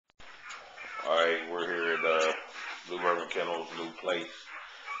Alright, we're here at BURBAN Kennel's new place.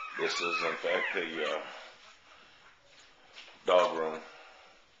 This is in fact the dog room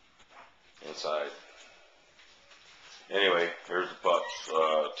inside. Anyway, here's the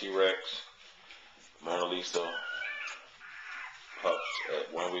pups. T-WREX, Mona Lisa, pups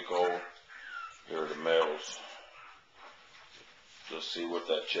at 1 week old. Here are the males. Just see what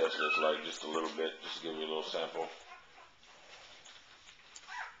that chest looks like just a little bit, just to give you a little sample.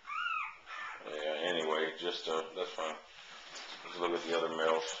 Yeah, anyway, just that's fine. Let's look at the other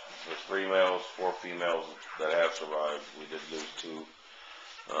males. There's 3 males, 4 females that have survived. We did lose 2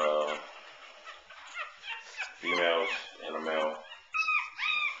 females and a male.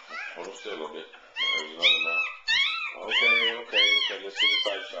 Hold on still a little bit. There's another male. Okay. Let's see the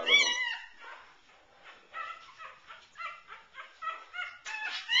side shot of him.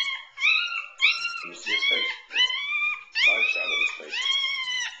 You see his face. Side shot of his face.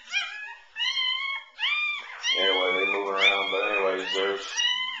 Anyway, they moving around, but anyways, there's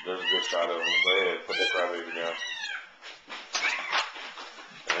a good shot of them. Go ahead, put that crybaby down.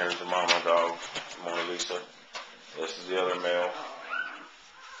 And here's the mama dog, Mona Lisa. This is the other male.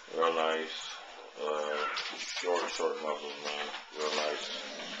 Real nice. Short muscles, man. Real nice.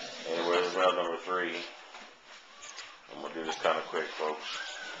 Anyway, there's male number 3. I'm gonna do this kind of quick, folks.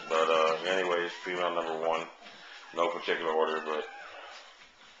 But anyways, female number 1. No particular order, but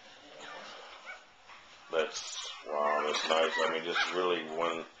wow, that's nice. I mean, just really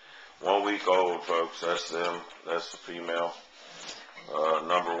 1 week old, folks. That's them. That's the female.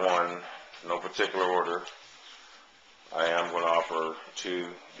 Number 1, no particular order. I am going to offer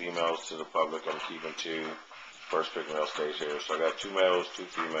 2 females to the public. I'm keeping 2. First pick male stays here. So I got 2 males, 2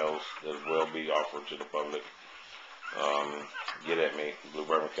 females that will be offered to the public. Get at me,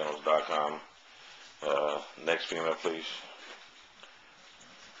 bluebourbakennels.com. Next female, please.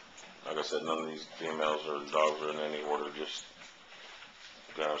 Like I said, none of these females or dogs are in any order, just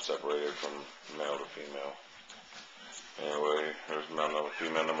kind of separated from male to female. Anyway, here's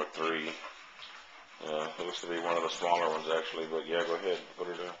female number 3. It looks to be one of the smaller ones actually, but yeah, go ahead, put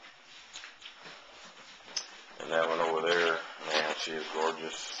her down. And that one over there, man, she is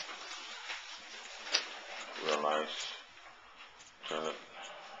gorgeous. Real nice. Turn it.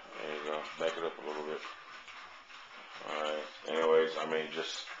 There you go. Back it up a little bit. Alright. Anyways, I mean,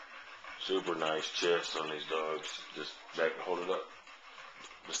 just super nice chest on these dogs. Just back, hold it up.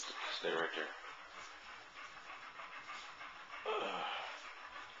 Just stay right there.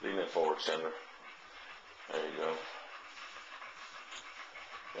 Lean it forward, center. There you go.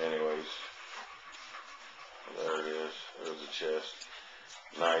 Anyways, there it is. There's the chest.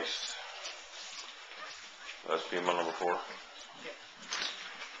 Nice. That's female number 4.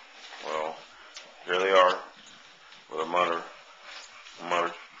 Well, here they are with a Mona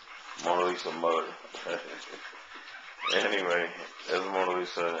Lisa mother. Anyway, there's Mona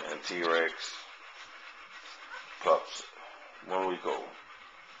Lisa and T-WREX pups. 1 week old.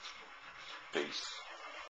 Peace.